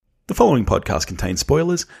The following podcast contains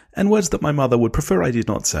spoilers and words that my mother would prefer I did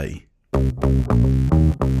not say. We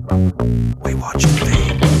watch the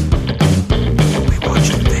thing. We watch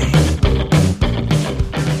the thing.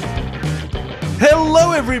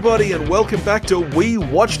 Hello everybody and welcome back to We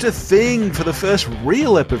Watched a Thing for the first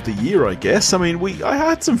real ep of the year, I guess. I mean, I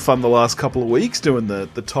had some fun the last couple of weeks doing the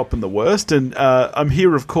top and the worst, and I'm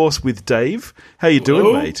here, of course, with Dave. How you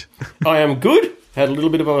doing, mate? I am good. Had a little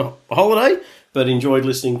bit of a holiday, but enjoyed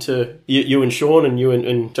listening to you and Sean and you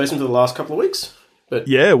and Jason for the last couple of weeks. But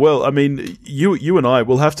yeah, well, I mean, you and I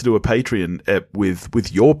will have to do a Patreon ep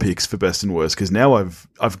with your picks for best and worst, because now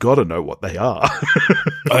I've got to know what they are.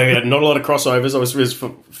 I had not a lot of crossovers. It was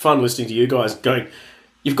fun listening to you guys going,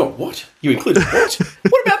 "You've got what? You included what?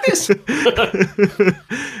 What about this?"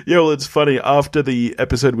 Yeah, well, it's funny. After the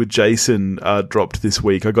episode with Jason dropped this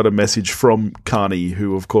week, I got a message from Carney,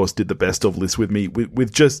 who, of course, did the best of list with me,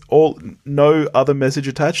 with just no other message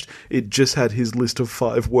attached. It just had his list of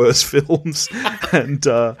 5 worst films. And,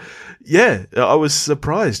 yeah, I was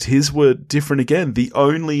surprised. His were different again. The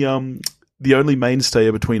only mainstay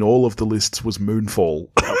between all of the lists was Moonfall.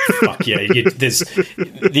 Oh, fuck yeah. There's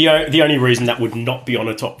the only reason that would not be on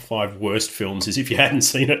a top 5 worst films is if you hadn't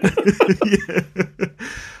seen it. Yeah.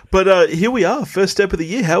 But here we are, first step of the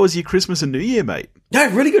year. How was your Christmas and New Year, mate? No,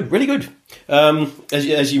 really good, really good.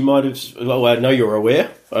 As you might have, well, I know you're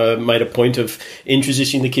aware, made a point of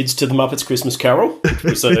introducing the kids to the Muppets Christmas Carol, which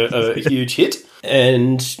was a huge hit.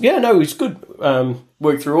 And yeah, no, it was good.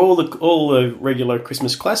 Worked through all the regular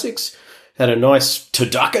Christmas classics. Had a nice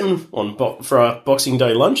turducken for our Boxing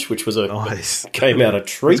Day lunch, which was nice. Came out a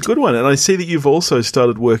treat. It's a good one. And I see that you've also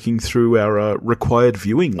started working through our required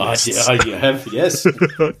viewing lists. I have, yes. Wait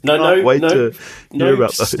to hear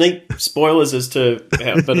about those. Sneak spoilers as to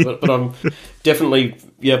how, but I'm definitely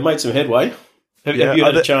made some headway. Have you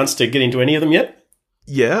had a chance to get into any of them yet?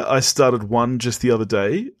 Yeah, I started one just the other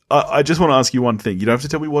day. I just want to ask you one thing. You don't have to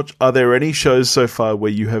tell me what. Are there any shows so far where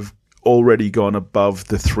you have already gone above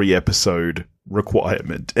the 3-episode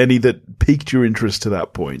requirement? Any that piqued your interest to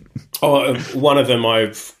that point? Oh, one of them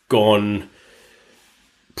I've gone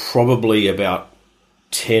probably about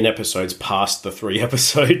 10 episodes past the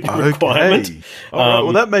 3-episode requirement. All right,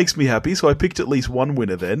 well, that makes me happy. So I picked at least one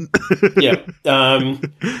winner then. Yeah.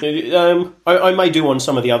 I may do on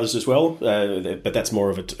some of the others as well, but that's more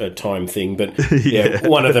of a time thing. But yeah,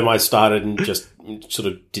 one of them I started and just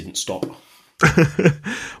sort of didn't stop.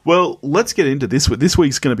 Well, let's get into this. This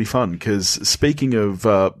week's going to be fun because speaking of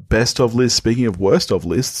best of lists, speaking of worst of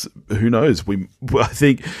lists, who knows? I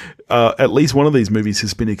think at least one of these movies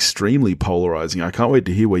has been extremely polarizing. I can't wait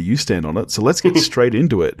to hear where you stand on it. So let's get straight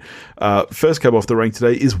into it. First cab off the rank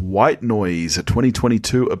today is White Noise, a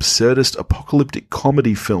 2022 absurdist apocalyptic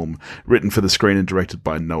comedy film written for the screen and directed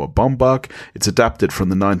by Noah Baumbach. It's adapted from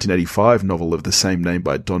the 1985 novel of the same name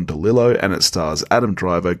by Don DeLillo, and it stars Adam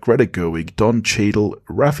Driver, Greta Gerwig, Don Cheadle,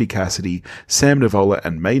 Raffi Cassidy, Sam Nivola,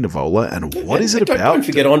 and May Nivola. And what is it about? Don't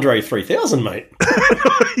forget Andre 3000, mate.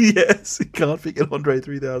 Yes, you can't forget Andre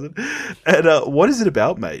 3000. And what is it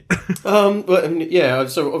about, mate? So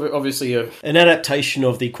obviously an adaptation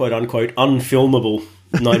of the quote-unquote unfilmable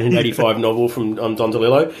 1985 novel from Don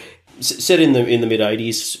DeLillo, set in the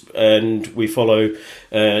mid-'80s, and we follow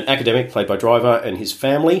an academic played by Driver and his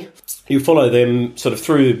family. You follow them sort of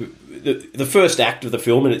through the first act of the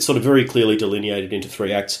film, and it's sort of very clearly delineated into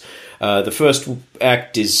 3 acts. The first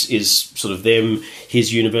act is sort of them,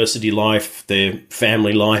 his university life, their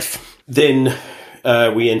family life. Then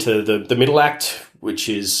we enter the middle act, which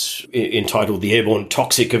is entitled The Airborne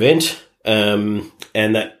Toxic Event, and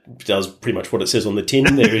that does pretty much what it says on the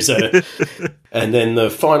tin. There is and then the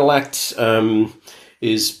final act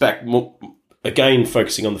is back more, again,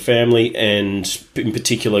 focusing on the family and, in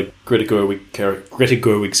particular, Greta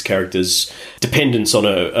Gerwig's character's dependence on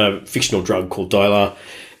a fictional drug called Dilar,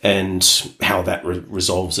 and how that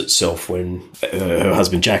resolves itself when her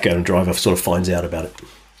husband, Jack Adam Driver, sort of finds out about it.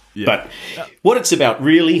 Yeah. But what it's about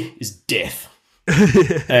really is death.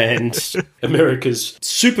 And America's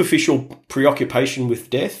superficial preoccupation with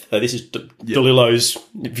death. This is DeLillo's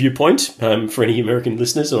viewpoint for any American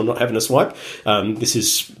listeners, and I'm not having a swipe. This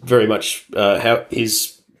is very much how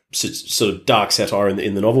his sort of dark satire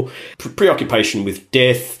in the novel. Preoccupation with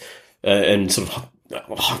death and sort of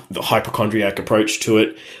the hypochondriac approach to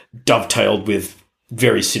it, dovetailed with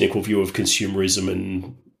very cynical view of consumerism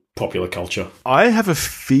and popular culture. I have a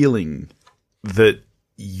feeling that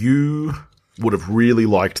you would have really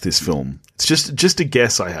liked this film. It's just a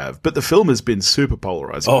guess I have. But the film has been super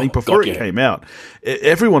polarizing. I think before it came out,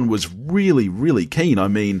 everyone was really, really keen. I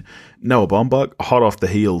mean, Noah Baumbach, hot off the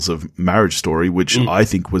heels of Marriage Story, which I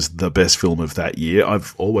think was the best film of that year.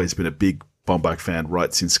 I've always been a big Baumbach fan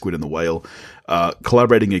right since Squid and the Whale.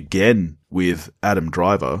 Collaborating again with Adam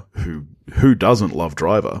Driver, who doesn't love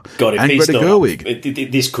Driver, God, if and he's Greta not,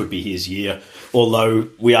 Gerwig. This could be his year. Although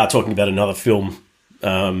we are talking about another film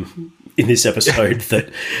in this episode that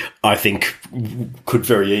I think could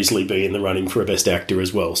very easily be in the running for a Best Actor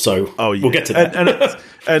as well. So we'll get to that.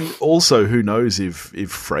 And also, who knows if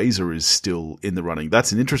Fraser is still in the running?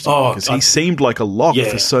 That's an interesting one because he seemed like a lock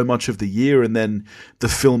for so much of the year, and then the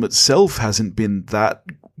film itself hasn't been that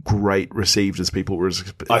great received as people were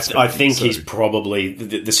expecting. I think he's probably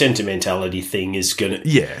the sentimentality thing is going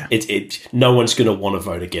to no one's going to want to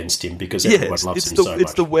vote against him because everyone loves him so much.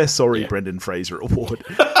 It's the We're Sorry Brendan Fraser Award.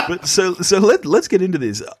 But so let's get into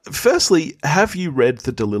this. Firstly, have you read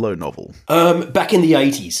the DeLillo novel? Back in the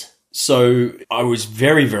 80s. So I was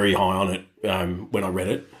very, very high on it when I read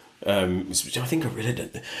it. I think I read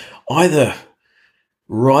it either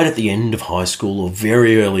right at the end of high school or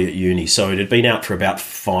very early at uni. So it had been out for about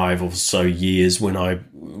 5 or so years when I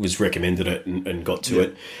was recommended it and got to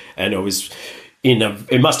it. And I was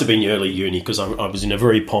it must have been early uni because I was in a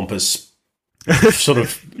very pompous sort of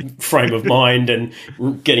frame of mind and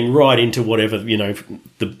getting right into whatever,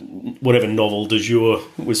 whatever novel du jour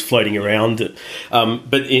was floating around.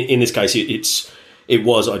 But in this case,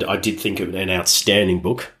 I did think of it an outstanding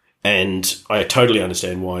book. And I totally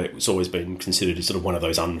understand why it's always been considered as sort of one of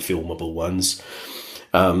those unfilmable ones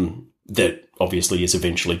that obviously is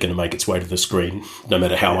eventually going to make its way to the screen, no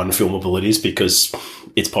matter how unfilmable it is, because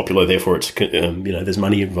it's popular. Therefore, it's there's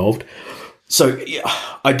money involved. So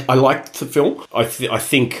I liked the film. I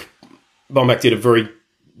think Baumbach did a very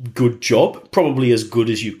good job, probably as good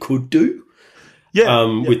as you could do.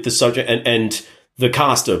 With the subject and the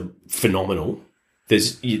cast are phenomenal.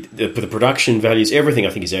 There's the production values, everything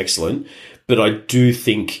I think is excellent, but I do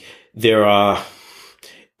think there are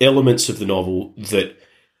elements of the novel that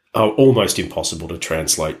are almost impossible to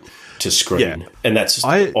translate to screen, and that's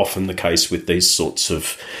often the case with these sorts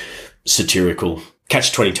of satirical.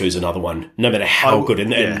 Catch-22 is another one. No matter how good,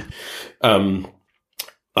 and I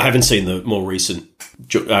haven't seen the more recent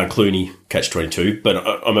Clooney Catch-22, but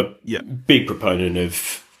I'm a big proponent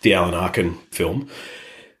of the Alan Arkin film.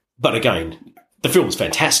 But again, the film's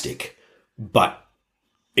fantastic, but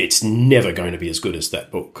it's never going to be as good as that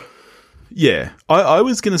book. Yeah, I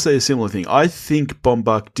was going to say a similar thing. I think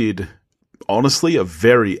Baumbach did, honestly, a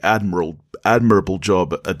very admirable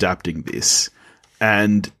job adapting this.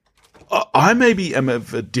 And I maybe am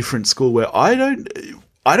of a different school where I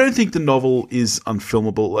don't think the novel is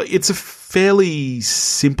unfilmable. Like, it's a fairly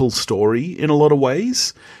simple story in a lot of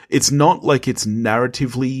ways. It's not like it's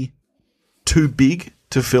narratively too big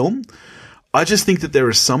to film. I just think that there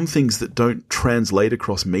are some things that don't translate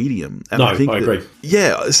across medium. And I agree.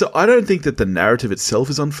 Yeah, so I don't think that the narrative itself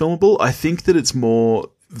is unfilmable. I think that it's more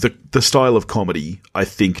the style of comedy, I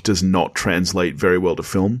think, does not translate very well to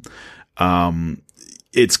film.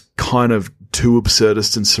 It's kind of too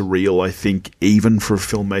absurdist and surreal, I think, even for a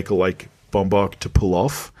filmmaker like Baumbach to pull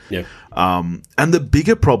off. Yeah. And the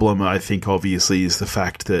bigger problem, I think, obviously, is the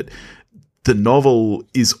fact that the novel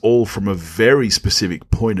is all from a very specific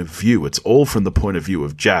point of view. It's all from the point of view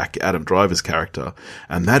of Jack, Adam Driver's character,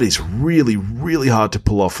 and that is really, really hard to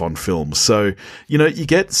pull off on film. So, you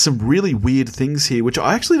get some really weird things here, which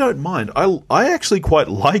I actually don't mind. I actually quite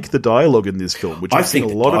like the dialogue in this film, which I've seen a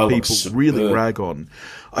lot of people really rag on.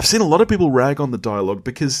 I've seen a lot of people rag on the dialogue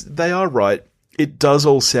because they are right. It does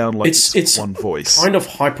all sound like it's one voice. Kind of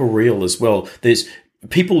hyper-real as well.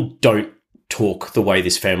 People don't talk the way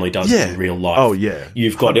this family does in real life. Oh, yeah.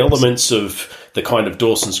 You've got 100%. Elements of the kind of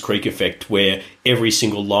Dawson's Creek effect where every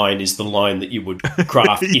single line is the line that you would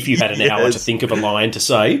craft if you had an hour to think of a line to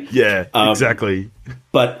say. Yeah, exactly.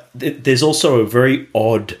 But there's also a very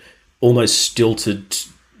odd, almost stilted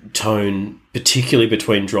tone, particularly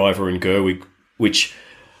between Driver and Gerwig, which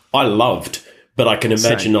I loved, but I can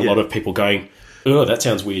imagine a lot of people going, oh, that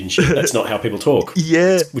sounds weird and shit. That's not how people talk. Which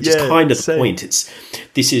is kind of the point.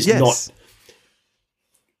 This is not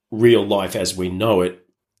real life as we know it.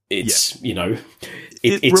 It's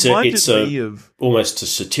it's almost a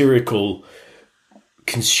satirical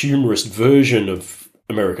consumerist version of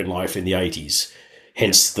American life in the 80s.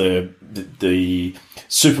 Hence the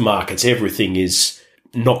supermarkets, everything is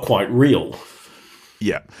not quite real.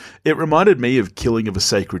 Yeah. It reminded me of Killing of a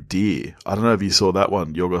Sacred Deer. I don't know if you saw that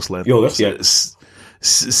one, Yorgos Lanthimos. Yorgos, yeah.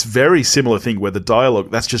 very similar thing where the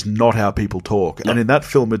dialogue, that's just not how people talk. No. And in that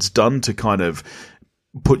film, it's done to kind of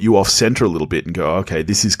put you off center a little bit and go, okay,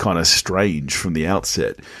 this is kind of strange from the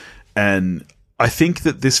outset. And I think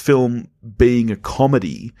that this film being a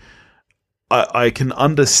comedy, I can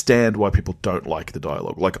understand why people don't like the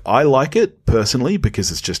dialogue. Like, I like it personally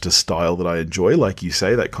because it's just a style that I enjoy. Like you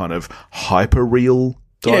say, that kind of hyper real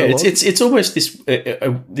dialogue. Yeah, it's almost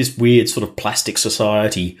this weird sort of plastic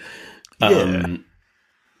society,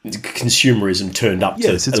 consumerism turned up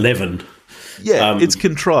to 11. Yeah, it's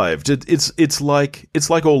contrived. It's like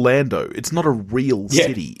Orlando. It's not a real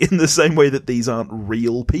city in the same way that these aren't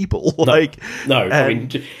real people. No. I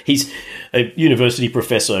mean, he's a university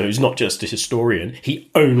professor who's not just a historian.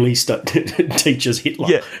 He only teaches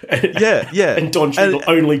Hitler. Yeah. And Don Cheadle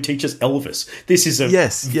only teaches Elvis. This is a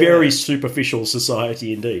very superficial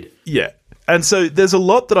society indeed. Yeah. And so there's a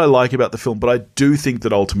lot that I like about the film, but I do think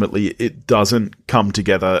that ultimately it doesn't come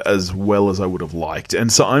together as well as I would have liked.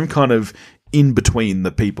 And so I'm kind of in between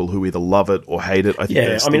the people who either love it or hate it. I think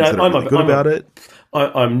there's things that are really good about it.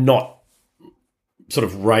 I'm not sort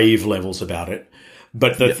of rave levels about it,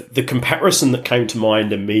 but the comparison that came to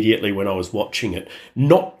mind immediately when I was watching it,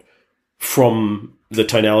 not from the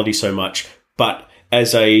tonality so much, but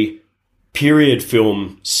as a period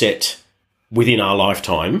film set within our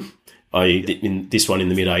lifetime, in this one in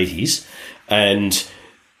the mid-'80s, and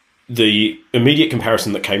the immediate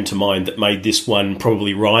comparison that came to mind that made this one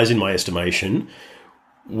probably rise in my estimation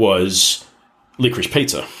was Licorice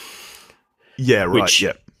Pizza. Yeah, right. Which,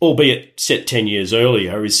 albeit set 10 years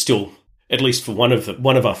earlier, is still, at least for one of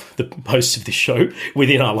the hosts of this show,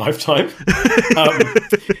 within our lifetime.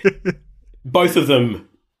 Both of them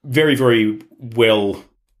very, very well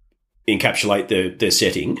encapsulate their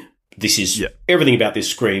setting. This is everything about this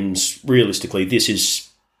screams realistically. This is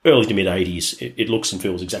early to mid 80s. It looks and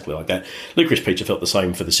feels exactly like that. Licorice Pizza felt the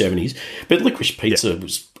same for the 70s, but Licorice Pizza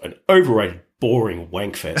was an overrated, boring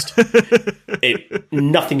wankfest.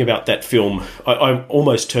 Nothing about that film. I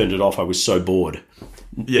almost turned it off. I was so bored.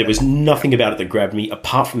 Yeah. There was nothing about it that grabbed me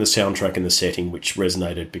apart from the soundtrack and the setting, which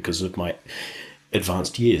resonated because of my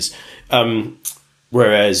advanced years.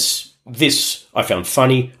 Whereas this, I found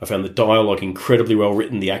funny. I found the dialogue incredibly well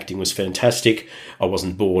written. The acting was fantastic. I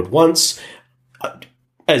wasn't bored once.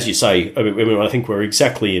 As you say, I mean, I think we're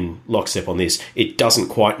exactly in lockstep on this. It doesn't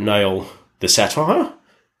quite nail the satire,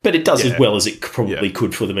 but it does as well as it probably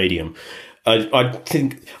could for the medium. I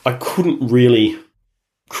think I couldn't really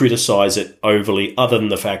criticise it overly, other than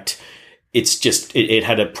the fact it's just it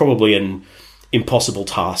had probably an impossible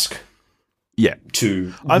task.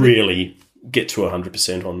 To really get to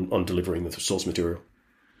 100% on delivering the source material.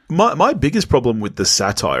 My biggest problem with the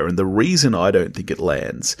satire, and the reason I don't think it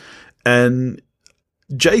lands, and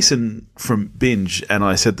Jason from Binge and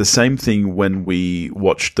I said the same thing when we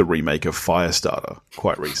watched the remake of Firestarter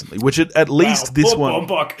quite recently, which at least this one...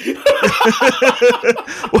 Well,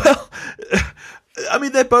 I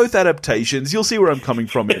mean, they're both adaptations. You'll see where I'm coming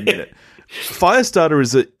from in a minute. Firestarter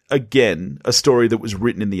is, again, a story that was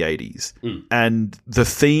written in the 80s. And the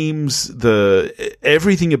themes,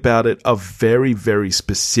 everything about it are very, very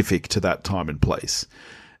specific to that time and place.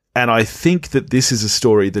 And I think that this is a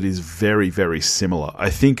story that is very, very similar. I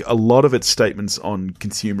think a lot of its statements on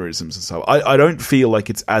consumerism and so I don't feel like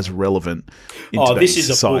it's as relevant in today's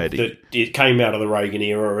society. This is a book that it came out of the Reagan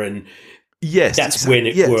era, and that's when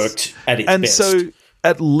it worked at its best. And so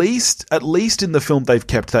at least in the film they've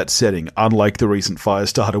kept that setting, unlike the recent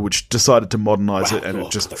Firestarter, which decided to modernize it and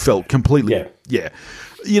it just felt completely... Yeah.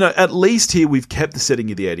 You know, at least here we've kept the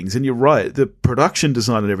setting of the 80s, and you're right, the production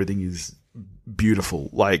design and everything is beautiful,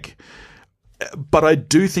 but I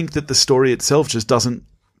do think that the story itself just doesn't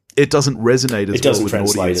resonate as well with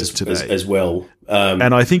audiences today as well,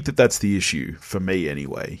 and I think that that's the issue for me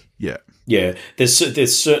anyway.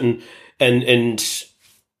 There's certain and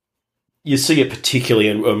you see it particularly,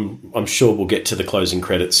 and I'm sure we'll get to the closing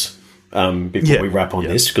credits before we wrap on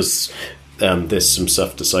this, because there's some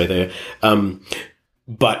stuff to say there,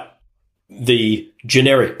 but the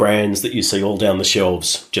generic brands that you see all down the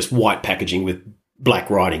shelves, just white packaging with black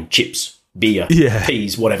writing, chips, beer,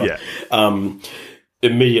 peas, whatever,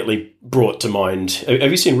 immediately brought to mind.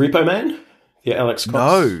 Have you seen Repo Man? Yeah, Alex Cox.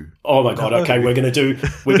 No. Oh my God. Okay, we're going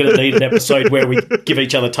to need an episode where we give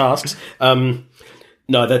each other tasks. No,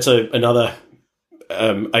 that's another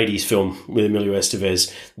 80s film with Emilio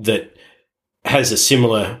Estevez that has a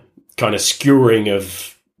similar kind of skewering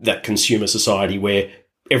of that consumer society where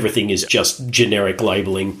everything is just generic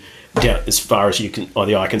labeling down as far as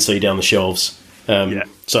the eye can see down the shelves.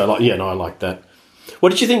 So I like that.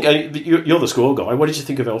 What did you think? You're the score guy. What did you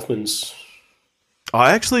think of Elfman's?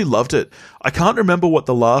 I actually loved it. I can't remember what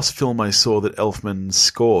the last film I saw that Elfman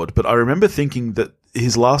scored, but I remember thinking that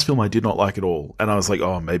his last film I did not like at all, and I was like,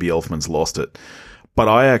 oh, maybe Elfman's lost it. But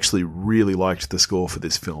I actually really liked the score for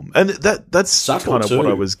this film, and that's Subtle kind of too. what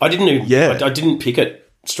I was. I didn't pick it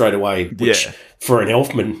straight away. Which for an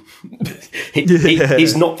Elfman,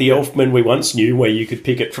 he's not the Elfman we once knew, where you could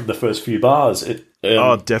pick it from the first few bars.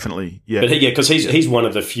 Definitely, yeah. But because he's one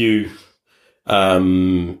of the few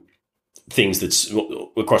things that's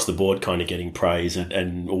across the board kind of getting praise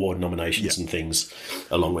and award nominations and things,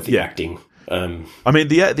 along with the acting. I mean,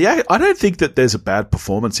 I don't think that there's a bad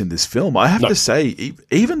performance in this film. I have to say,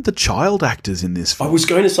 even the child actors in this film. I was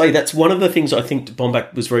going to say that's one of the things I think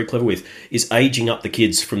Baumbach was very clever with, is aging up the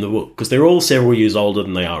kids from the book, because they're all several years older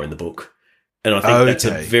than they are in the book. And I think that's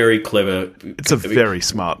a very clever... It's a very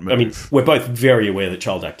smart move. I mean, we're both very aware that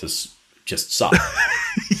child actors just suck.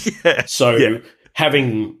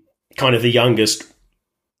 Having kind of the youngest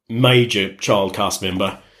major child cast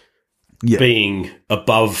member being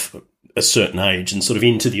above a certain age and sort of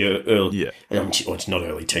into the early... it's not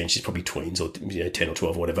early teens, she's probably tweens or 10 or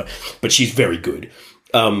 12 or whatever, but she's very good.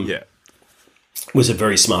 Was a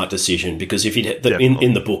very smart decision, because if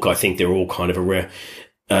in the book, I think they're all kind of around...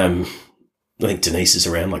 I think Denise is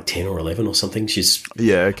around like 10 or 11 or something. She's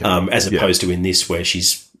as opposed to in this, where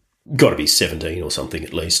she's got to be 17 or something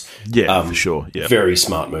at least. For sure. Yeah, very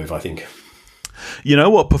smart move, I think. You know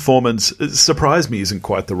what performance surprised me isn't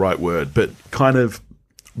quite the right word, but kind of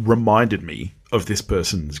reminded me of this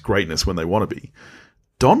person's greatness when they want to be.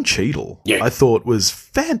 Don Cheadle, I thought, was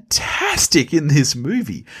fantastic in this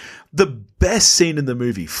movie. The best scene in the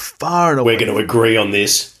movie, far and away. We're going to agree on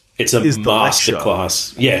this. It's a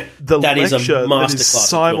masterclass. Yeah, that is a masterclass. That is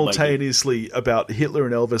simultaneously about Hitler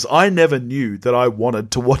and Elvis. I never knew that I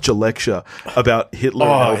wanted to watch a lecture about Hitler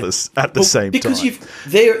and Elvis at the same time. Because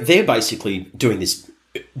they're basically doing this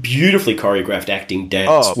beautifully choreographed acting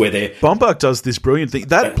dance where they're... Baumbach does this brilliant thing.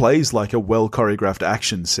 That plays like a well-choreographed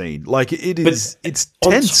action scene. Like, it's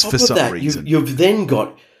tense for some reason. You've then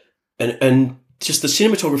got... And just the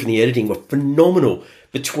cinematography and the editing were phenomenal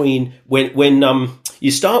between... When you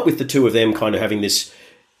start with the two of them kind of having this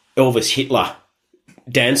Elvis Hitler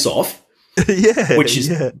dance-off, which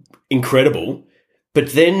is incredible.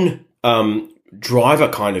 But then Driver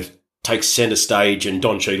kind of takes centre stage and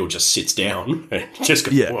Don Cheadle just sits down and just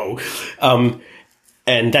goes, whoa.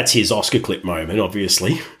 And that's his Oscar clip moment,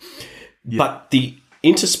 obviously. Yeah. But the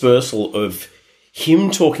interspersal of him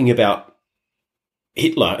talking about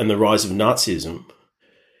Hitler and the rise of Nazism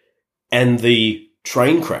and the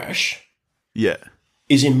train crash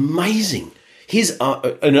is amazing. His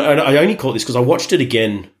and I only caught this because I watched it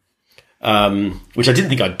again, which I didn't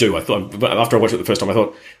think I'd do. I thought, after I watched it the first time, I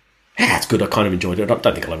thought, it's good. I kind of enjoyed it. I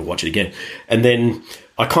don't think I'll ever watch it again. And then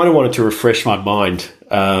I kind of wanted to refresh my mind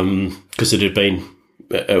because it had been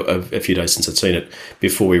a few days since I'd seen it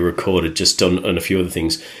before we recorded, just on a few other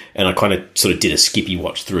things. And I kind of sort of did a skippy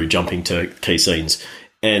watch through, jumping to key scenes.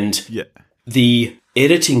 And the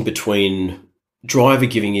editing between Driver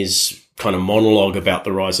giving his kind of monologue about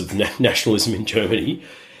the rise of nationalism in Germany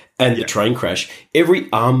and the train crash, every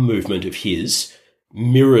arm movement of his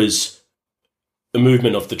mirrors the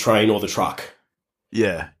movement of the train or the truck.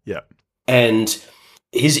 And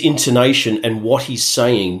his intonation and what he's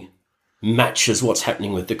saying matches what's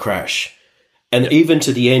happening with the crash. And even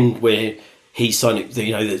to the end where he's saying,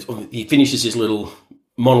 he finishes his little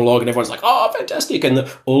monologue and everyone's like, oh, fantastic.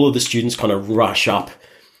 And all of the students kind of rush up,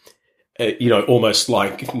 almost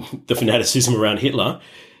like the fanaticism around Hitler.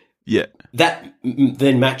 That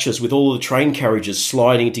then matches with all of the train carriages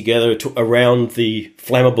sliding together around the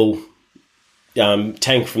flammable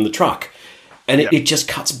tank from the truck, and it just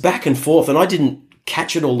cuts back and forth, and I didn't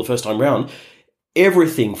catch it all the first time round.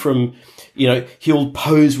 Everything from he'll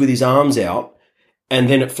pose with his arms out, and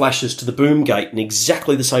then it flashes to the boom gate in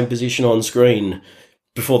exactly the same position on screen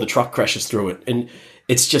before the truck crashes through it, and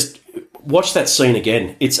it's just, watch that scene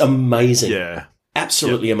again. It's amazing.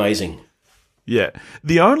 Absolutely amazing.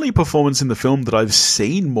 The only performance in the film that I've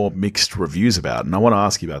seen more mixed reviews about, and I want to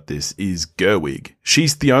ask you about this, is Gerwig.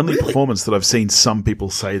 She's the only performance that I've seen some people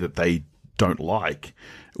say that they don't like.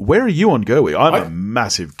 Where are you on Gerwig? I'm a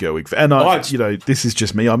massive Gerwig fan. And this is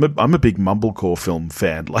just me. I'm a big Mumblecore film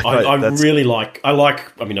fan. I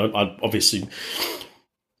obviously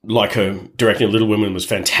like her directing of Little Women was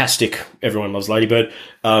fantastic. Everyone loves Lady Bird.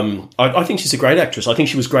 I think she's a great actress. I think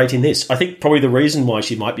she was great in this. I think probably the reason why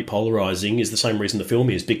she might be polarising is the same reason the film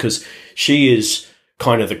is, because she is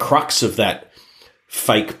kind of the crux of that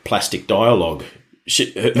fake plastic dialogue.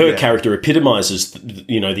 Her character epitomises,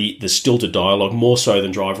 the stilted dialogue more so than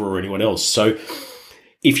Driver or anyone else. So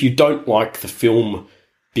if you don't like the film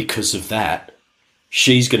because of that,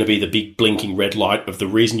 she's going to be the big blinking red light of the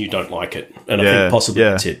reason you don't like it. And I think possibly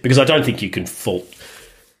that's it. Because I don't think you can fault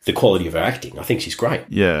the quality of her acting. I think she's great.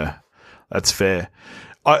 Yeah, that's fair.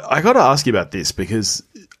 I got to ask you about this because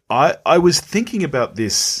I was thinking about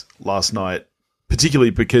this last night,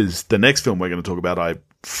 particularly because the next film we're going to talk about I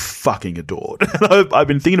fucking adored. I've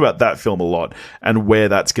been thinking about that film a lot and where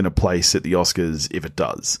that's going to place at the Oscars if it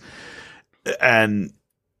does. And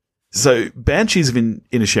so Banshees of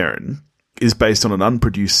Inisherin is based on an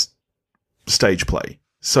unproduced stage play.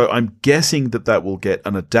 So I'm guessing that will get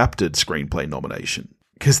an adapted screenplay nomination.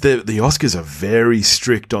 Because the Oscars are very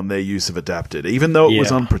strict on their use of adapted. Even though it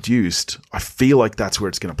was unproduced, I feel like that's where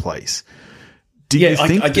it's going to place. Do you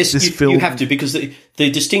think I guess this you, film... you have to, because the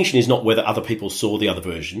distinction is not whether other people saw the other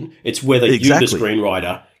version. It's whether you, the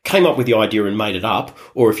screenwriter, came up with the idea and made it up,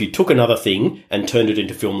 or if you took another thing and turned it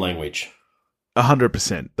into film language.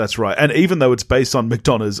 100%. That's right. And even though it's based on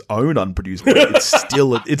McDonough's own unproduced play,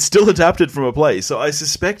 it's still adapted from a play. So I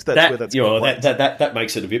suspect that's where that's going to place. That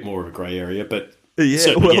makes it a bit more of a grey area, but...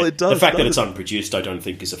 Yeah, well, it does. The fact that it's unproduced, I don't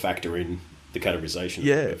think, is a factor in the categorization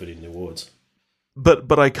of it in the awards.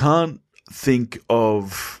 But I can't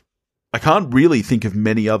really think of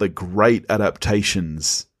many other great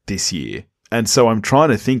adaptations this year. And so I'm trying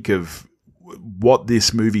to think of what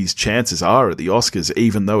this movie's chances are at the Oscars,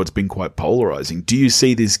 even though it's been quite polarizing. Do you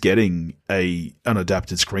see this getting an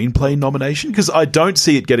adapted screenplay nomination? Because I don't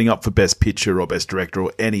see it getting up for Best Picture or Best Director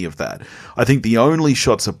or any of that. I think the only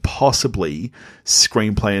shots are possibly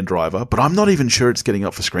screenplay and driver, but I'm not even sure it's getting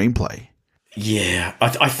up for screenplay. Yeah,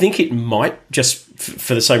 I think it might, just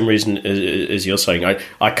for the same reason as you're saying.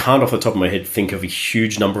 I can't off the top of my head think of a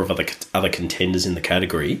huge number of other contenders in the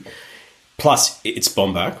category. Plus, it's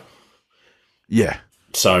Bombach. Yeah.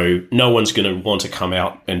 So no one's going to want to come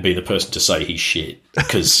out and be the person to say he's shit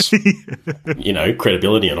because,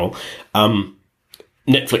 credibility and all.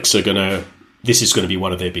 Netflix this is going to be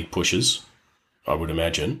one of their big pushes, I would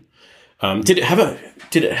imagine. Did it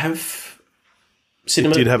have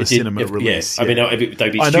cinema? It did have a cinema release. Yeah. I mean,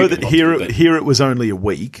 they'd be I know that here to, it was only a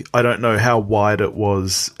week. I don't know how wide it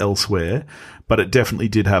was elsewhere, but it definitely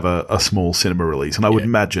did have a small cinema release. And I would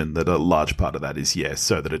imagine that a large part of that is,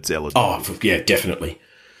 so that it's eligible. Oh, yeah, definitely.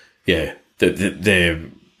 Yeah.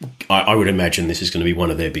 I would imagine this is going to be one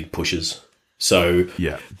of their big pushes. So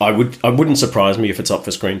I wouldn't surprise me if it's up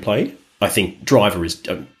for screenplay. I think Driver is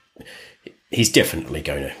he's definitely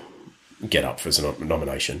going to get up for a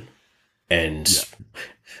nomination. And,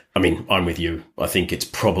 I mean, I'm with you. I think it's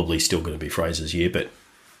probably still going to be Fraser's year, but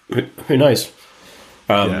who knows?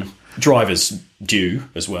 Driver's due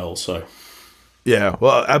as well, so... Yeah,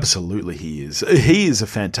 well, absolutely he is. He is a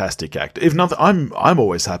fantastic actor. If nothing, I'm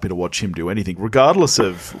always happy to watch him do anything, regardless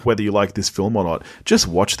of whether you like this film or not. Just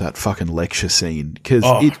watch that fucking lecture scene, because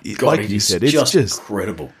like you said, it's just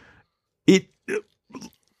incredible.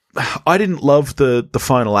 I didn't love the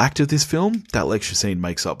final act of this film. That lecture scene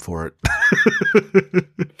makes up for it.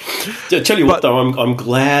 I tell you what, though, I'm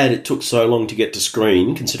glad it took so long to get to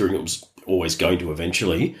screen, considering it was always going to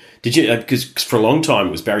eventually. Did you? Because for a long time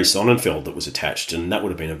it was Barry Sonnenfeld that was attached, and that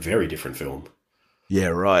would have been a very different film. Yeah,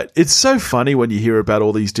 right. It's so funny when you hear about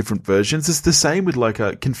all these different versions. It's the same with like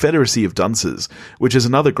a Confederacy of Dunces, which is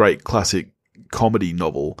another great classic comedy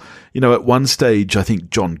novel. At one stage, I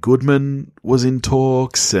think John Goodman was in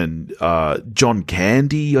talks, and John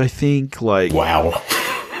Candy, I think. Wow.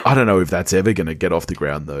 I don't know if that's ever going to get off the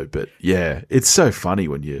ground, though. But yeah, it's so funny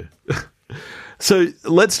when you... So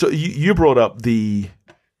let's talk. You brought up the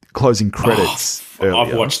closing credits earlier.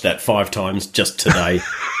 I've watched that 5 times just today.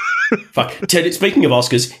 Fuck. Ted, speaking of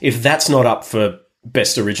Oscars, if that's not up for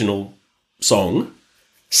Best Original Song,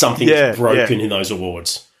 something's broken in those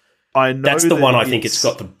awards. I know that's the one I think it's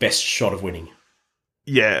got the best shot of winning.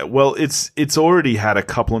 Yeah, well, it's already had a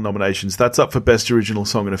couple of nominations. That's up for Best Original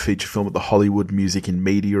Song in a Feature Film at the Hollywood Music and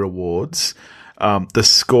Media Awards. The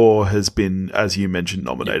score has been, as you mentioned,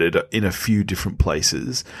 nominated in a few different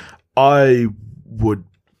places. I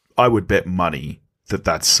would bet money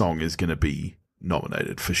that song is going to be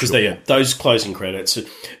nominated for sure. Because those closing credits,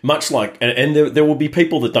 much like, and there will be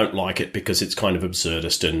people that don't like it because it's kind of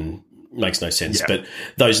absurdist and makes no sense. Yeah. But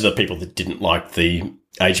those are the people that didn't like the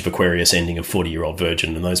Age of Aquarius ending of 40-Year-Old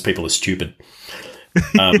Virgin, and those people are stupid.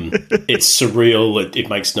 It's surreal. It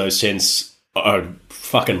makes no sense. I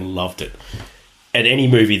fucking loved it. And any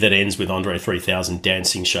movie that ends with Andre 3000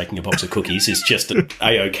 dancing, shaking a box of cookies is just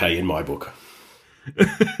A-OK in my book.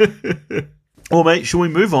 Well, mate, shall we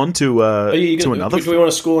move on to another? Do we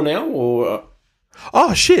want to score now, or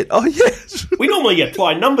Oh, shit. Oh, yes. We normally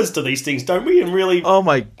apply numbers to these things, don't we? And really... Oh,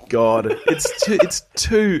 my God. It's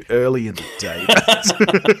too early in the day.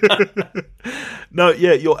 No,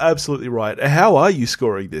 yeah, you're absolutely right. How are you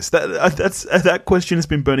scoring this? That question has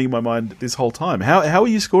been burning in my mind this whole time. How are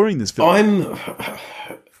you scoring this film? I'm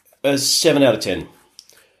a 7 out of 10.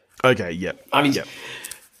 Okay, yeah. I mean,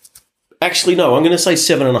 actually, no, I'm going to say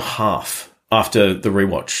 7.5 after the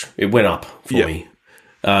rewatch. It went up for me.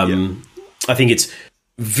 I think it's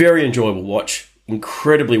very enjoyable watch,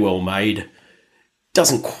 incredibly well made.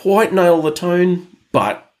 Doesn't quite nail the tone,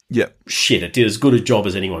 but shit, it did as good a job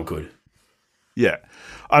as anyone could. Yeah.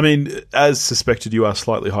 I mean, as suspected, you are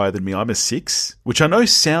slightly higher than me. I'm a 6, which I know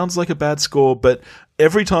sounds like a bad score, but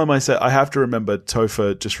every time I say, I have to remember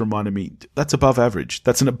Topher just reminded me, that's above average.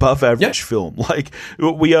 That's an above average film. Like,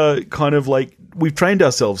 we are kind of like, we've trained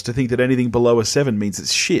ourselves to think that anything below a 7 means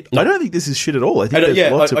it's shit. No. I don't think this is shit at all. I think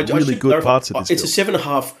there's lots of really good parts of this film. It's a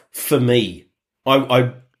 7.5 for me.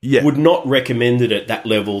 I would not recommend it at that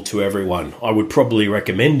level to everyone. I would probably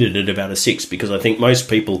recommend it at about a 6 because I think most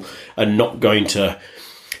people are not going to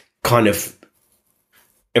kind of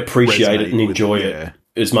appreciate it and enjoy it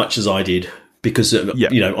as much as I did because,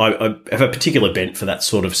 I have a particular bent for that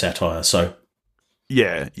sort of satire. So,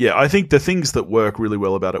 yeah. I think the things that work really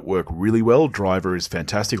well about it work really well. Driver is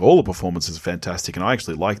fantastic. All the performances are fantastic, and I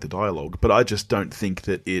actually like the dialogue, but I just don't think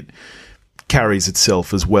that it carries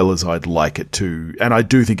itself as well as I'd like it to. And I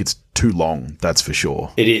do think it's too long, that's for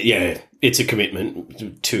sure. It is, yeah. It's a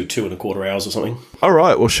commitment, 2.25 hours or something. All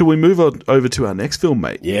right, well, shall we move on over to our next film,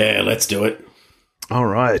 mate? Yeah, let's do it. All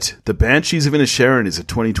right. The Banshees of Inisherin is a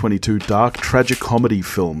 2022 dark tragicomedy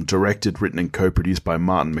film directed, written and co-produced by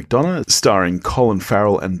Martin McDonagh, starring Colin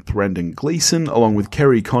Farrell and Brendan Gleeson, along with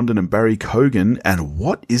Kerry Condon and Barry Cogan. And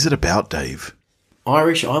what is it about, Dave?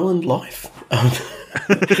 Irish island life.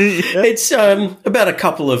 It's about a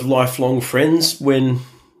couple of lifelong friends when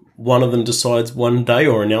one of them decides one day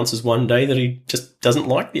or announces one day that he just doesn't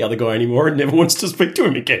like the other guy anymore and never wants to speak to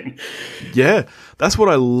him again. Yeah, that's what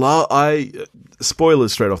I love.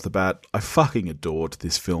 Spoilers straight off the bat, I fucking adored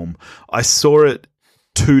this film. I saw it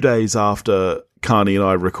 2 days after Carney and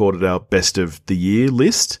I recorded our best of the year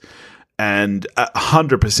list, and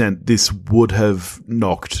 100% this would have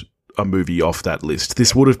knocked a movie off that list.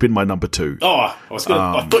 This would have been my number 2. Oh, I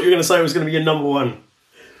thought you were going to say it was going to be your number 1.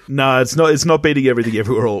 No, it's not. It's not beating everything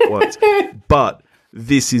everywhere all at once. But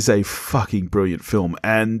this is a fucking brilliant film,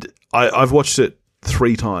 and I've watched it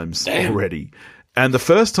 3 times already. And the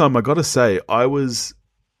first time, I got to say, I was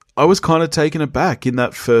kind of taken aback in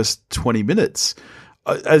that first 20 minutes.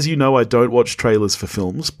 As you know, I don't watch trailers for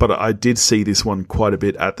films, but I did see this one quite a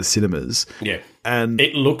bit at the cinemas. Yeah, and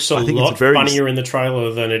it looks a lot funnier in the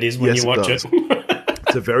trailer than it is when you watch it.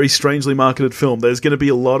 It's a very strangely marketed film. There's going to be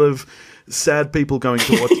a lot of sad people going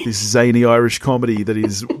to watch this zany Irish comedy that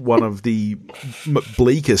is one of the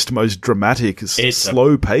bleakest, most dramatic,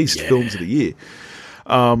 slow-paced films of the year.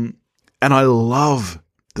 And I love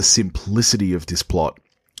the simplicity of this plot.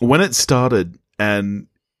 When it started and,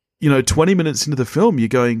 20 minutes into the film, you're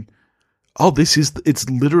going, oh, it's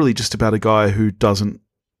literally just about a guy who doesn't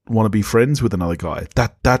want to be friends with another guy.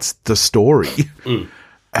 That's the story.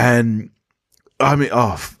 And I mean,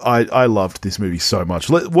 I loved this movie so much.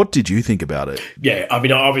 What did you think about it? Yeah, I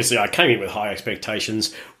mean, obviously I came in with high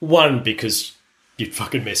expectations. One, because you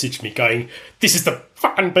fucking messaged me going, this is the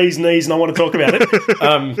fucking bee's knees and I want to talk about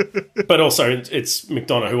it. But also it's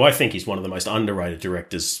McDonagh, who I think is one of the most underrated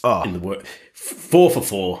directors in the world. 4 for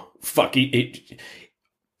 4. Fuck,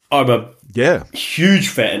 I'm a huge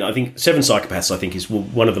fan. I think Seven Psychopaths, is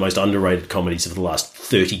one of the most underrated comedies of the last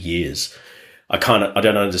 30 years. I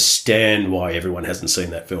don't understand why everyone hasn't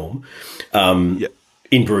seen that film.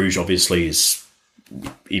 In Bruges, obviously, is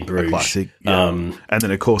In Bruges. A classic. Yeah. And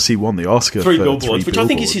then, of course, he won the Oscar Three for Billboards, which I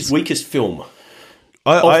think is his weakest film.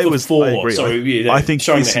 I agree. So, I think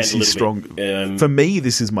this is his strong. For me,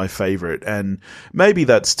 this is my favorite, and maybe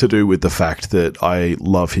that's to do with the fact that I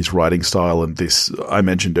love his writing style. And this, I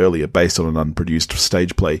mentioned earlier, based on an unproduced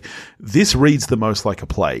stage play. This reads the most like a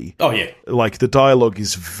play. Oh yeah, like the dialogue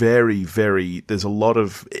is very, very. There's a lot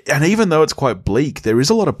of, and even though it's quite bleak, there is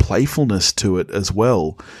a lot of playfulness to it as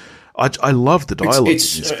well. I love the dialogue.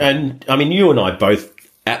 And I mean, you and I both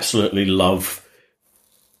absolutely love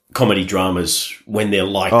comedy dramas when they're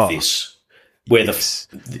like this, where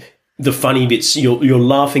the funny bits, you're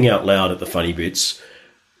laughing out loud at the funny bits,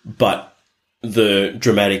 but the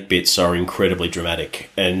dramatic bits are incredibly dramatic.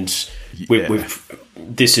 And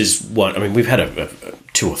this is one. I mean, we've had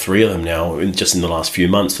 2 or 3 of them now, just in the last few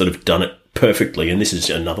months, that have done it perfectly. And this is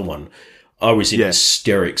another one. I was in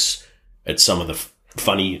hysterics at some of the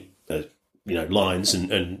funny lines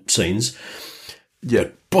and scenes. Yeah.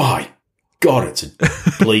 But by God, it's a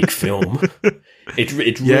bleak film.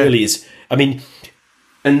 It really is. I mean,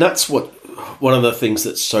 and that's one of the things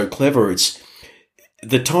that's so clever. It's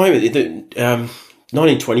the time,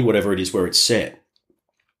 1920, whatever it is, where it's set.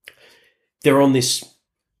 They're on this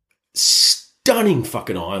stunning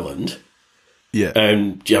fucking island. Yeah.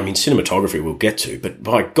 And, I mean, cinematography we'll get to, but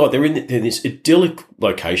by God, they're in this idyllic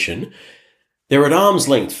location. They're at arm's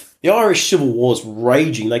length. The Irish Civil War's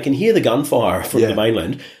raging. They can hear the gunfire from the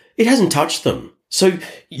mainland. It hasn't touched them. So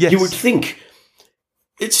you would think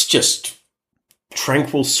it's just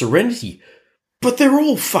tranquil serenity. But they're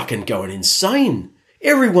all fucking going insane.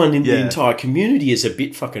 Everyone in the entire community is a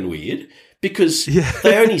bit fucking weird because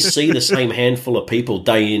they only see the same handful of people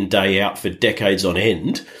day in, day out for decades on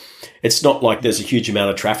end. It's not like there's a huge amount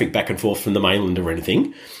of traffic back and forth from the mainland or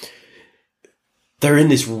anything. They're in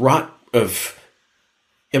this rut of,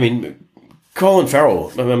 I mean, Colin Farrell,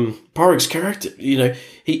 Porrick's character,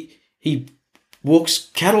 he walks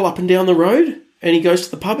cattle up and down the road and he goes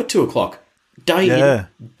to the pub at 2:00. Day in,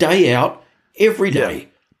 day out, every day. Yeah.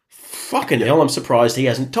 Fucking hell, I'm surprised he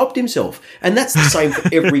hasn't topped himself. And that's the same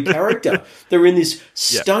for every character. They're in this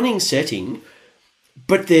stunning setting,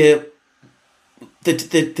 but they're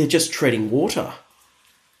just treading water.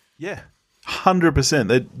 Yeah, 100%.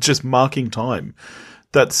 They're just marking time.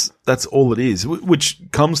 That's all it is. Which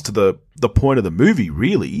comes to the point of the movie.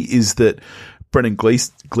 Really, is that Brendan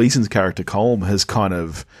Gleeson's character Colm has kind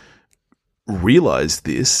of realized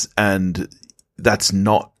this, and that's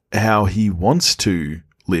not how he wants to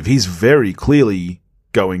live. He's very clearly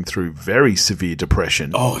going through very severe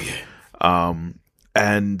depression. Oh yeah.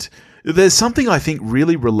 And there's something I think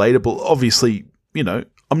really relatable. Obviously,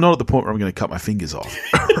 I'm not at the point where I'm going to cut my fingers off.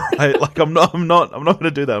 Right? Like I'm not going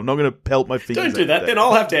to do that. I'm not going to pelt my fingers. Don't do that. Then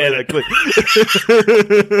I'll have to edit.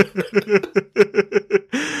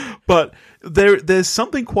 But there's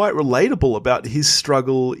something quite relatable about his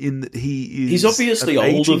struggle in that he's obviously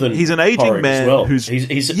older than he's an aging Porrig man as well.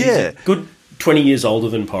 he's a good 20 years older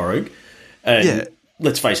than Porrig. And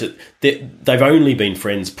let's face it, they've only been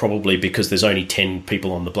friends probably because there's only 10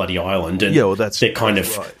 people on the bloody island, and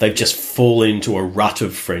they've just fallen into a rut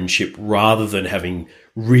of friendship rather than having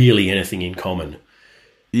really anything in common.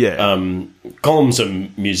 Yeah. Colm's a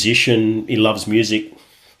musician. He loves music,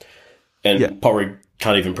 and Porrig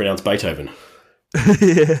can't even pronounce Beethoven.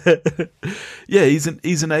 Yeah,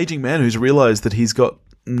 he's an aging man who's realised that he's got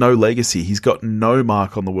no legacy. He's got no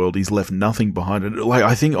mark on the world. He's left nothing behind. And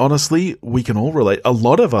I think honestly, we can all relate. A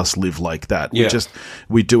lot of us live like that. Yeah.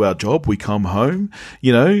 We do our job. We come home.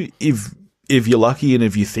 If you're lucky and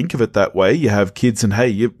if you think of it that way, you have kids and hey,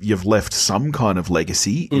 you've left some kind of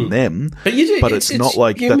legacy in them. But you do. But it's not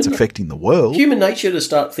like that's affecting the world. Human nature to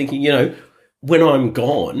start thinking, when I'm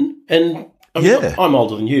gone, and I'm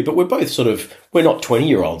older than you, but we're both we're not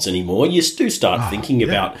 20-year-olds anymore. You do start thinking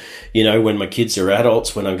about, when my kids are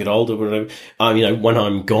adults, when I get older, when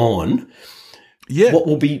I'm gone, what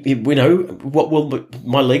will be, what will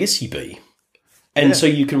my legacy be? And so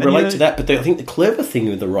you can relate to that. But I think the clever thing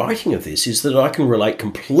with the writing of this is that I can relate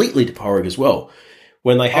completely to Porrig as well.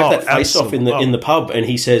 When they have that face-off in the pub and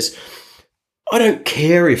he says, I don't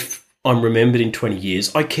care if I'm remembered in 20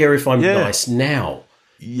 years. I care if I'm nice now.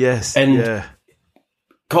 Yes. And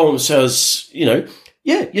Colin says, your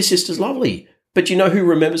sister's lovely. But you know who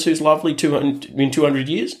remembers who's lovely in 200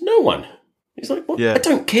 years? No one. He's like, well, I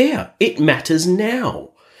don't care. It matters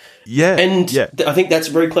now. Yeah. And I think that's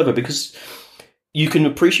very clever because you can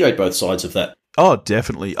appreciate both sides of that. Oh,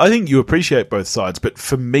 definitely. I think you appreciate both sides. But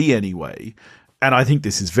for me anyway, and I think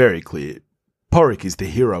this is very clear, Porrick is the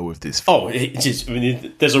hero of this film. Oh,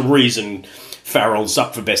 there's a reason Farrell's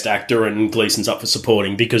up for Best Actor and Gleeson's up for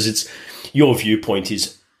Supporting because your viewpoint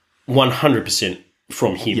is 100%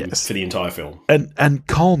 from him for the entire film. And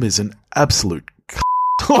Colm is an absolute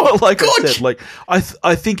I said,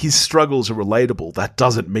 I think his struggles are relatable. That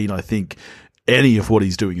doesn't mean I think any of what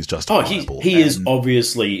he's doing is justifiable. He is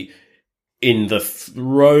obviously in the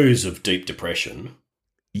throes of deep depression.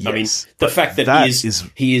 Yes, I mean, the fact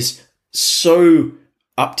that he is so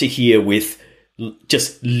up to here with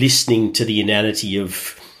just listening to the inanity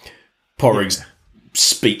of Porrig's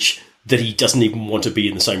speech that he doesn't even want to be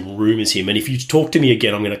in the same room as him. And if you talk to me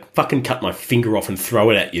again, I'm going to fucking cut my finger off and throw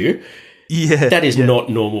it at you. Yeah. That is not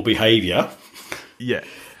normal behaviour. Yeah.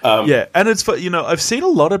 And it's, I've seen a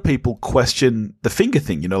lot of people question the finger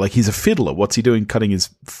thing, like he's a fiddler. What's he doing cutting his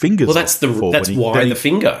fingers off? Well, that's why the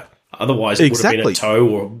finger. Otherwise, it would have been a toe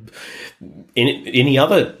or any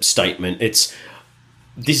other statement.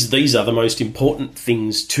 These are the most important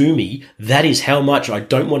things to me. That is how much I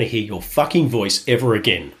don't want to hear your fucking voice ever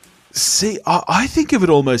again. See, I think of it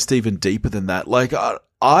almost even deeper than that. Like,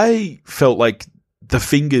 I felt like the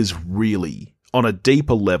fingers really, on a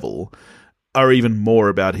deeper level, are even more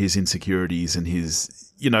about his insecurities and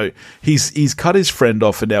his, he's cut his friend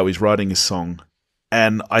off and now he's writing a song.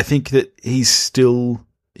 And I think that he's still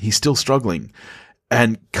struggling.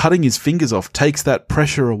 And cutting his fingers off takes that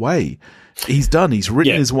pressure away. He's done. He's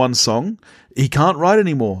written his one song. He can't write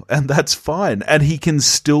anymore, and that's fine. And he can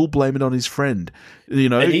still blame it on his friend. He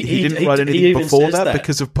didn't write anything before that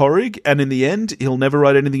because of Porrig, and in the end, he'll never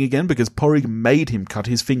write anything again because Porrig made him cut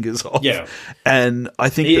his fingers off. Yeah. And I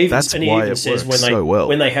think that's why it works so well.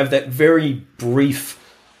 When they have that very brief,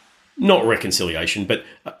 not reconciliation, but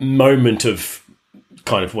moment of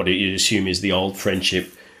kind of what you assume is the old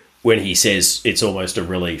friendship, when he says it's almost a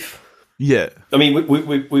relief. Yeah. I mean,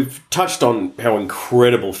 we've touched on how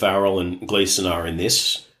incredible Farrell and Gleeson are in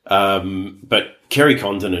this, but Kerry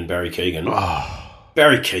Condon and Barry Keoghan.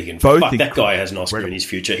 Barry Keoghan, that guy has an Oscar in his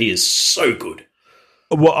future. He is so good.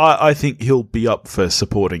 Well, I think he'll be up for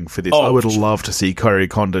supporting for this. I would love to see Kerry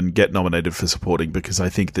Condon get nominated for supporting because I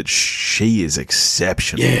think that she is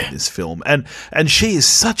exceptional in this film. And she is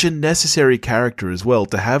such a necessary character as well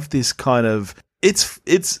to have this kind of...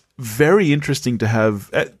 It's very interesting to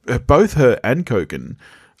have both her and Keoghan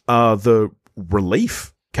are the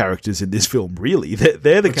relief characters in this film. Really,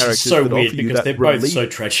 they're the characters so that weird offer you because that they're relief. both so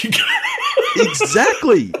tragic.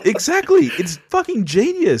 Exactly. It's fucking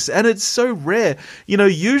genius, and it's so rare.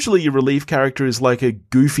 Usually your relief character is like a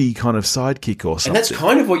goofy kind of sidekick or something, and that's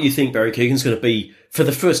kind of what you think Barry Keoghan's going to be for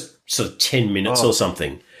the first sort of 10 minutes or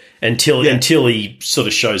something. Until he sort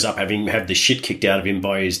of shows up having had the shit kicked out of him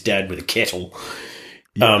by his dad with a kettle.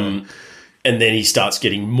 Yeah. And then he starts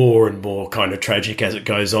getting more and more kind of tragic as it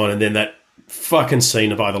goes on. And then that fucking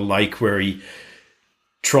scene by the lake where he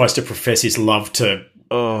tries to profess his love to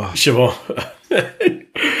Siobhan.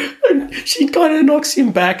 And she kind of knocks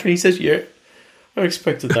him back and he says, yeah, I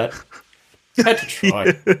expected that. Had to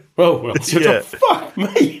try. Well, fuck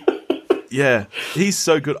me. Yeah, he's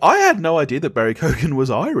so good. I had no idea that Barry Keoghan was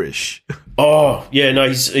Irish. Oh, yeah, no,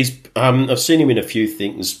 he's I've seen him in a few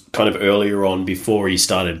things kind of earlier on before he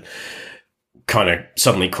started kind of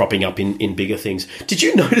suddenly cropping up in bigger things. Did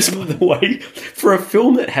you notice, by the way, for a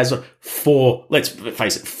film that has let's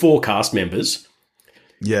face it, 4 cast members?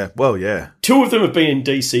 Yeah, well, yeah. 2 of them have been in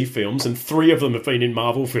DC films and 3 of them have been in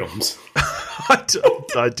Marvel films.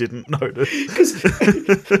 I didn't notice. Because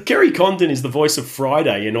Kerry Condon is the voice of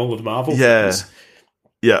Friday in all of the Marvel films.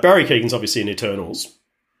 Yeah. Barry Keoghan's obviously in Eternals.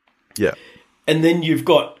 Yeah. And then you've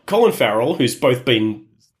got Colin Farrell, who's both been,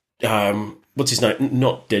 what's his name?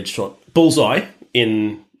 Not Deadshot. Bullseye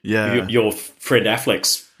in your friend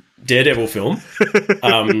Affleck's Daredevil film.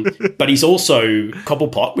 But he's also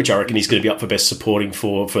Cobblepot, which I reckon he's going to be up for Best Supporting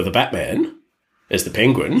for the Batman as the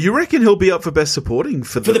Penguin. You reckon he'll be up for Best Supporting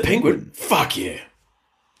for the Penguin? Fuck yeah.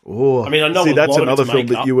 Oh, I mean, I know that's another film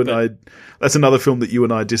that you and I. That's another film that you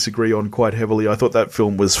and I disagree on quite heavily. I thought that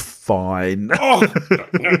film was fine. Oh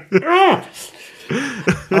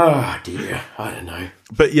dear, I don't know.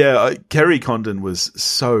 But yeah, Kerry Condon was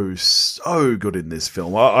so good in this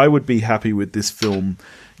film. I would be happy with this film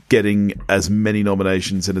getting as many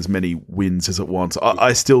nominations and as many wins as it wants.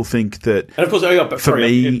 I still think that, and of course, Barry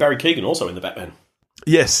Keoghan also in the Batman.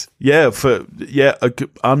 Yes, as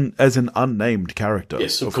an unnamed character.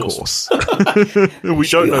 Yes, of course. We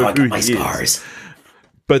don't know who he is.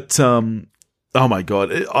 But oh my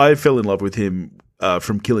god, I fell in love with him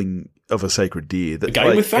from Killing of a Sacred Deer. That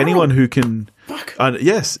Again with Farrell? Anyone who can,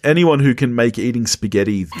 anyone who can make eating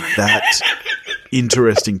spaghetti that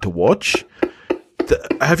interesting to watch.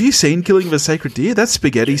 Have you seen Killing of a Sacred Deer? That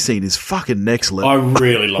spaghetti scene is fucking next level. I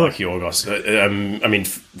really like Yorgos. I mean,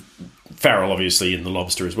 Farrell obviously in The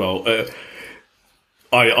Lobster as well.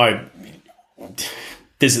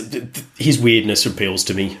 His weirdness appeals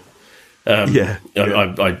to me. I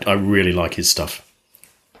really like his stuff.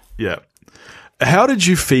 Yeah. How did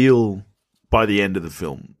you feel by the end of the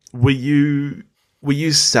film? Were you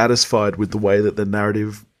satisfied with the way that the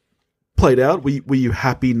narrative played out? Were you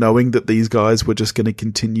happy knowing that these guys were just going to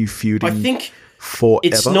continue feuding? I think forever?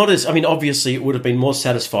 It's not as... I mean, obviously, it would have been more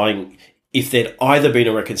satisfying if there'd either been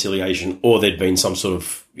a reconciliation or there'd been some sort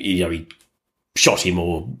of, he shot him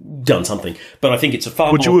or done something. But I think it's a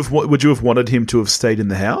far Would you have wanted him to have stayed in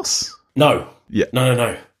the house? No. Yeah.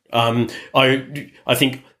 No. I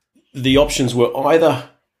think the options were either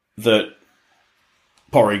that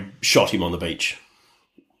Porrig shot him on the beach.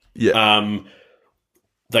 Yeah.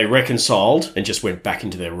 They reconciled and just went back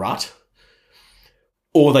into their rut,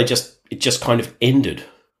 or it just kind of ended.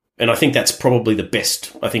 And I think that's probably the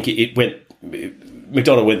best. I think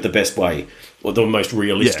McDonagh went the best way. or the most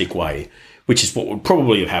realistic way, which is what would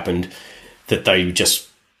probably have happened, that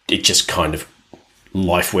it just kind of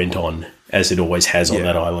life went on as it always has on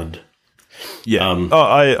that island. Yeah.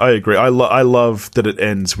 I agree. I love that it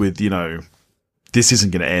ends with, this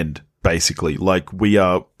isn't going to end, basically. Like, we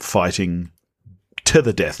are fighting to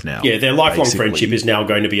the death now. Yeah, their lifelong friendship is now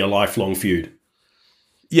going to be a lifelong feud.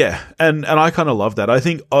 Yeah, and I kind of love that. I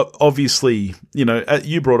think, obviously,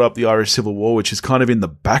 you brought up the Irish Civil War, which is kind of in the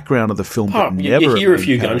background of the film. But never you hear a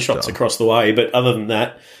few gunshots across the way, but other than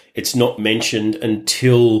that, it's not mentioned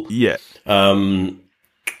until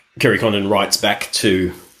Kerry Condon writes back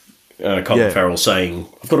to Colin Farrell saying,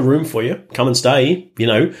 "I've got a room for you. Come and stay.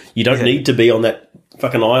 You don't need to be on that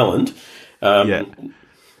fucking island."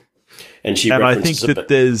 And she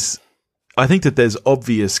references I think that there's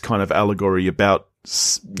obvious kind of allegory about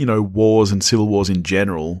wars and civil wars in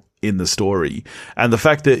general in the story, and the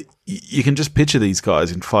fact that you can just picture these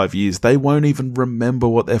guys in 5 years, they won't even remember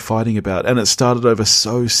what they're fighting about, and it started over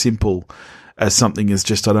so simple as something as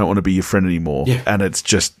just, I don't want to be your friend anymore, and it's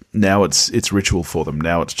just now it's ritual for them.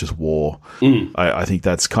 Now it's just war. I think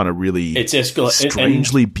that's kind of really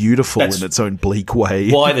strangely beautiful in its own bleak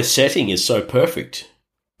way. Why the setting is so perfect,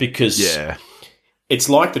 because it's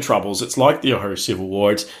like the Troubles, it's like the Irish Civil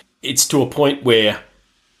War. It's to a point where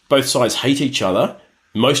both sides hate each other.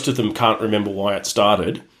 Most of them can't remember why it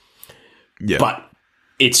started. Yeah. But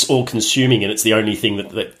it's all consuming, and it's the only thing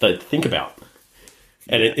that they think about.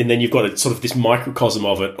 And then you've got sort of this microcosm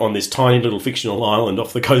of it on this tiny little fictional island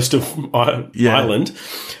off the coast of Ireland.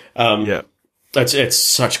 It's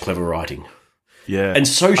such clever writing. Yeah. And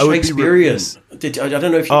so Shakespearean. I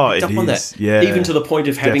don't know if you picked up on that. Yeah, even to the point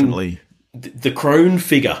of having the crone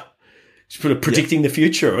figure sort of predicting the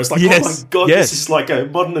future. I was like, oh my God, this is like a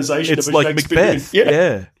modernization of a like Shakespearean.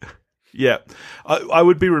 Macbeth. Yeah. I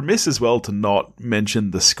would be remiss as well to not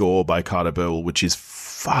mention the score by Carter Burwell, which is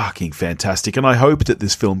fucking fantastic. And I hope that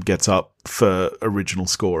this film gets up for original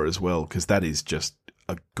score as well, because that is just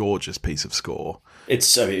a gorgeous piece of score. It's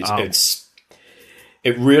so Irish.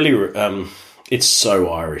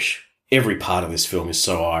 Every part of this film is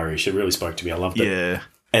so Irish. It really spoke to me. I loved it. Yeah.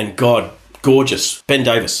 And God, gorgeous. Ben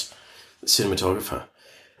Davis, the cinematographer.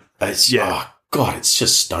 It's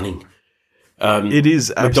just stunning. It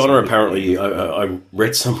is. Madonna apparently, I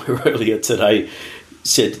read somewhere earlier today,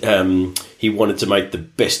 said he wanted to make the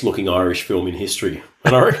best looking Irish film in history.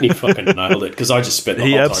 And I reckon he fucking nailed it, because I just spent the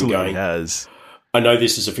whole time going, I know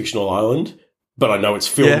this is a fictional island, but I know it's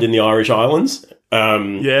filmed in the Irish Islands.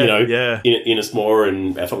 Innismore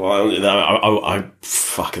and Atholl Island. I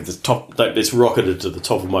fuck at the top. It's rocketed to the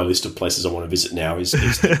top of my list of places I want to visit now. Is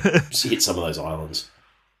to hit some of those islands.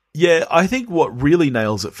 Yeah, I think what really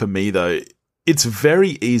nails it for me, though, it's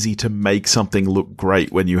very easy to make something look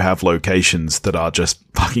great when you have locations that are just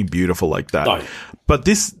fucking beautiful like that. No. But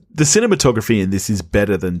the cinematography in this is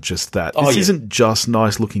better than just that. This isn't just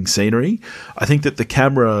nice looking scenery. I think that the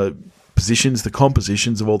camera positions, the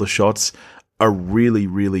compositions of all the shots are really,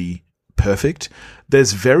 really perfect.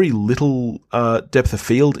 There's very little depth of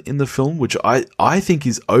field in the film, which I think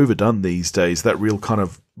is overdone these days. That real kind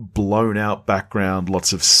of blown out background,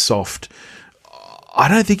 lots of soft. I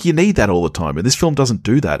don't think you need that all the time, and this film doesn't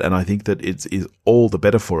do that. And I think that it is all the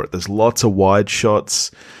better for it. There's lots of wide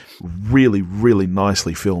shots, really, really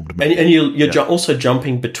nicely filmed. And you're also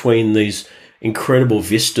jumping between these incredible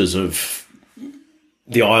vistas of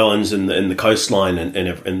the islands and the coastline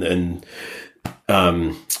and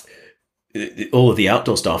all of the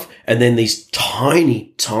outdoor stuff, and then these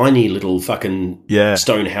tiny, tiny little fucking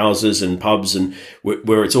stone houses and pubs, and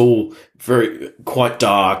where it's all quite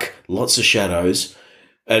dark, lots of shadows,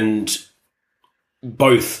 and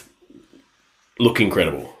both look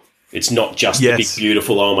incredible. It's not just the big,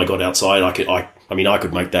 beautiful, oh my God, outside. I could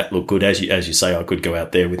make that look good. As you say, I could go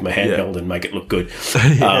out there with my handheld and make it look good.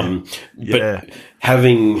 But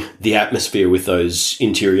having the atmosphere with those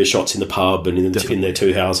interior shots in the pub and in their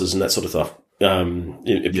two houses and that sort of stuff,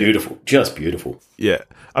 beautiful, just beautiful. Yeah.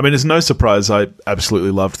 I mean, it's no surprise I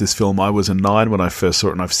absolutely loved this film. I was a 9 when I first saw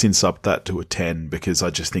it, and I've since upped that to a 10 because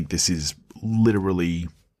I just think this is literally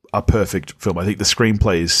a perfect film. I think the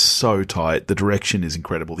screenplay is so tight. The direction is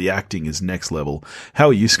incredible. The acting is next level. How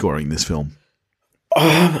are you scoring this film?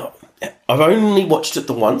 I've only watched it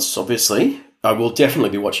the once, obviously. I will definitely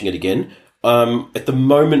be watching it again. At the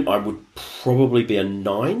moment, I would probably be a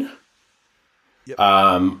 9. Yep.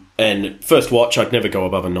 And first watch, I'd never go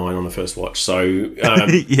above a 9 on the first watch. So,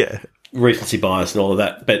 recency bias and all of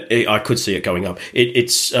that. But I could see it going up.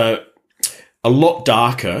 It's a lot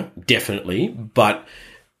darker, definitely, but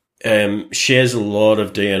shares a lot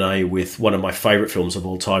of DNA with one of my favourite films of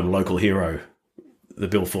all time, Local Hero, the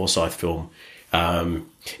Bill Forsyth film.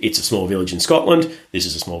 It's a small village in Scotland. This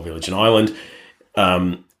is a small village in Ireland.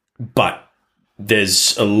 But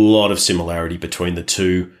there's a lot of similarity between the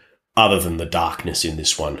two, other than the darkness in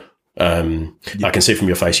this one. I can see from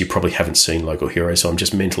your face you probably haven't seen Local Hero, so I'm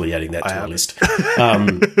just mentally adding that to our list.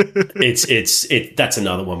 That's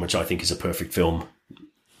another one which I think is a perfect film.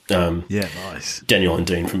 Nice. Daniel and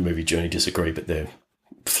Dean from Movie Journey disagree, but they're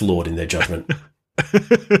flawed in their judgment.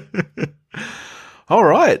 All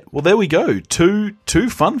right. Well, there we go. Two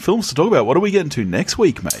fun films to talk about. What are we getting to next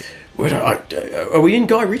week, mate? Are we in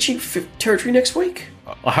Guy Ritchie territory next week?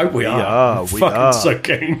 I hope we are. We are. So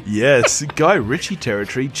keen. Yes, Guy Ritchie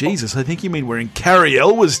territory. Jesus, I think you mean we're in Carrie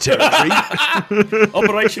Elwes territory.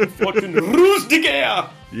 Operation Fortune Ruse de Guerre.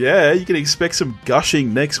 Yeah, you can expect some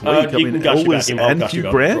gushing next week. Elwes and Hugh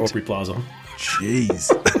Grant. Aubrey Plaza.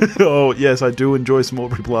 Jeez. Oh, yes, I do enjoy some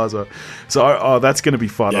Aubrey Plaza. So that's going to be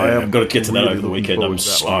fun. Yeah, I've got to get to that really over the weekend.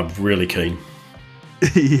 I'm really keen.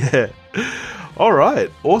 Yeah. All right.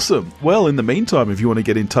 Awesome. Well, in the meantime, if you want to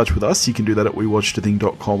get in touch with us, you can do that at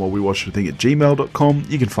wewatchedathing.com or wewatchedathing@gmail.com.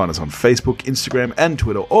 You can find us on Facebook, Instagram, and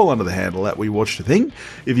Twitter, all under the handle at wewatchedathing.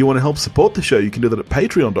 If you want to help support the show, you can do that at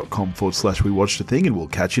patreon.com/wewatchedathing, and we'll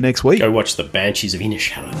catch you next week. Go watch the Banshees of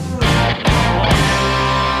Inisherin.